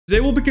Today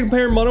we'll be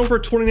comparing Modern Warfare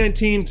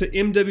 2019 to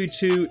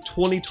MW2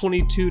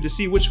 2022 to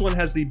see which one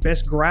has the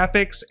best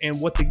graphics and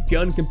what the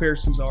gun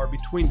comparisons are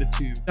between the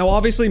two. Now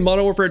obviously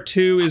Modern Warfare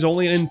 2 is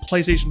only in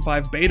PlayStation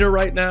 5 beta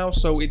right now,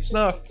 so it's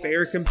not a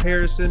fair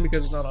comparison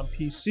because it's not on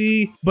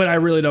PC, but I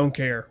really don't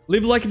care.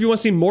 Leave a like if you want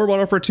to see more Modern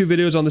Warfare 2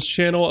 videos on this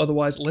channel,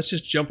 otherwise let's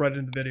just jump right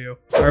into the video.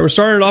 All right, we're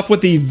starting off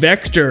with the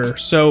Vector.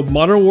 So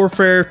Modern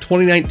Warfare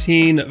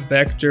 2019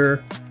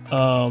 Vector.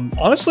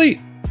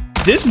 Honestly,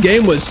 this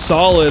game was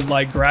solid,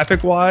 like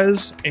graphic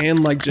wise,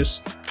 and like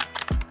just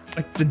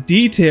like the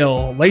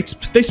detail. Like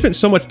they spent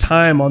so much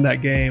time on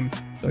that game.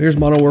 So here's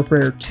Modern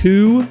Warfare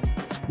 2,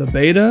 the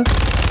beta.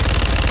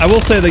 I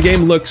will say the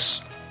game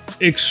looks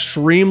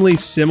extremely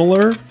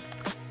similar.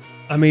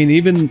 I mean,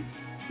 even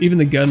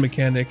the gun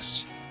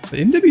mechanics.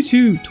 The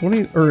MW2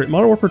 20 or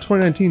Modern Warfare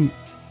 2019,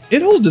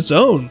 it holds its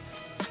own.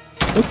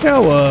 Look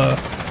how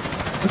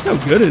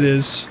good it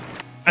is.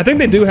 I think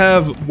they do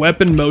have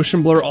weapon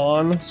motion blur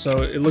on, so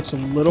it looks a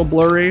little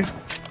blurry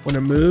when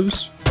it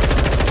moves.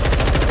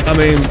 I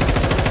mean,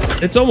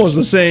 it's almost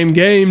the same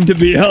game, to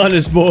be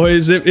honest,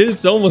 boys.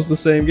 It's almost the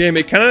same game.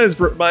 It kind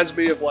of reminds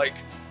me of like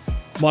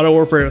Modern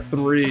Warfare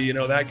 3, you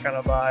know, that kind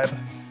of vibe.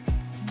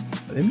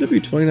 But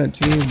MW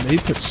 2019, they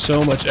put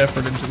so much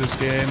effort into this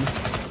game.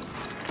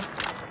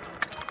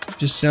 It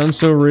just sounds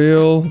so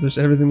real.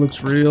 Everything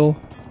looks real.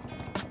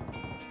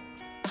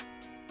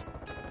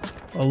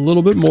 A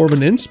little bit more of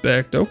an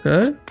inspect,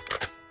 okay.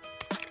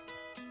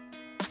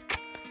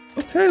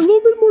 Okay, a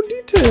little bit more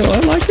detail, I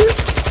like it.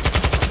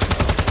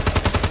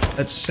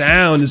 That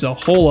sound is a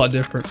whole lot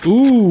different.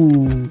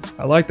 Ooh,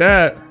 I like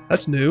that.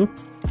 That's new.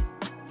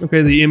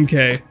 Okay, the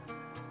MK.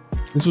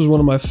 This was one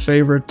of my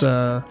favorite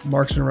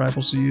marksman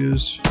rifles to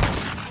use.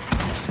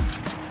 I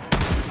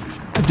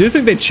do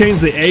think they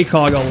changed the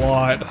ACOG a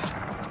lot.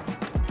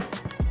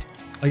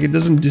 Like, it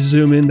doesn't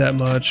zoom in that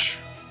much.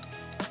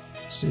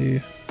 Let's see.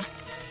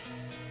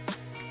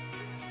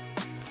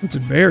 Looks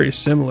very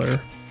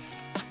similar.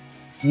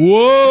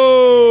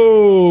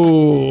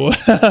 Whoa!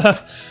 The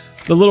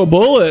little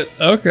bullet.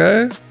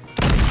 Okay.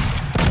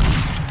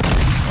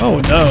 Oh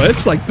no,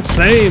 it's like the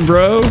same,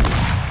 bro.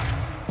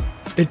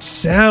 It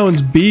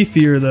sounds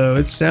beefier though.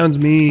 It sounds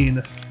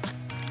mean.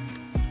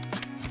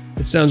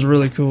 It sounds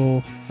really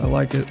cool. I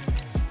like it.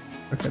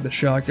 Okay, the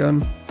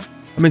shotgun.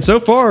 I mean, so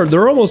far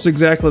they're almost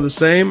exactly the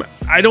same.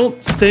 I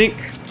don't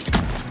think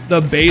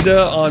the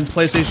beta on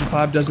PlayStation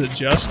 5 does it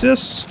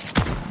justice.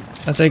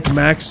 I think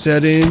max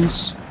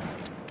settings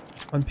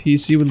on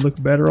PC would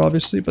look better,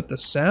 obviously, but the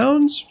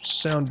sounds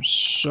sound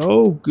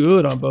so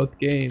good on both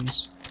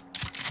games.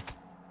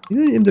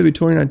 Even in MW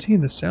 2019,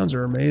 the sounds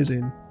are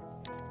amazing.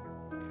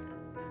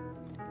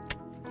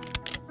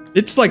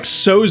 It's like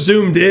so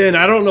zoomed in.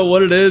 I don't know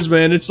what it is,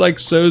 man. It's like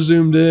so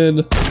zoomed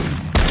in.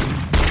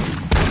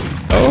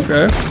 Oh,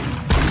 okay.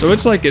 So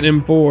it's like an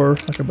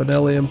M4, like a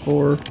Benelli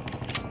M4.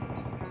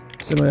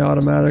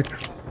 Semi-automatic.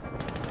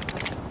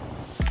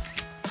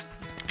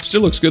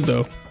 Still looks good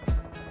though.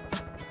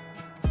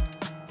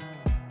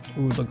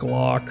 Ooh, the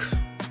Glock.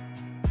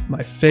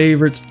 My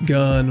favorite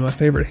gun, my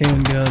favorite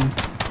handgun.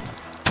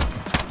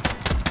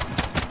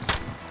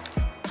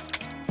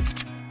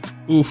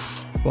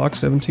 Oof, Glock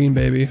 17,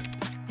 baby.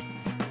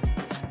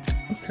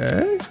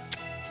 Okay.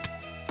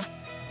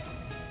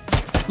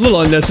 A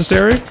little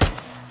unnecessary.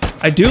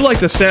 I do like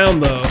the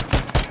sound though.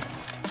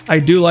 I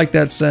do like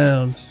that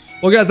sound.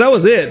 Well guys, that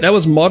was it. That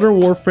was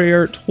Modern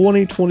Warfare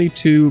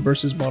 2022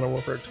 versus Modern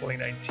Warfare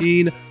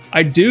 2019.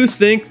 I do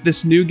think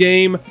this new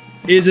game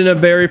isn't a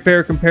very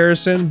fair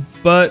comparison,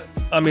 but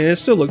I mean, it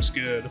still looks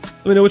good.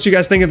 Let me know what you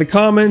guys think in the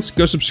comments.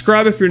 Go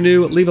subscribe if you're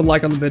new, leave a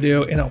like on the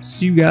video, and I'll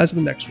see you guys in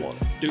the next one.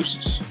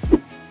 Deuces.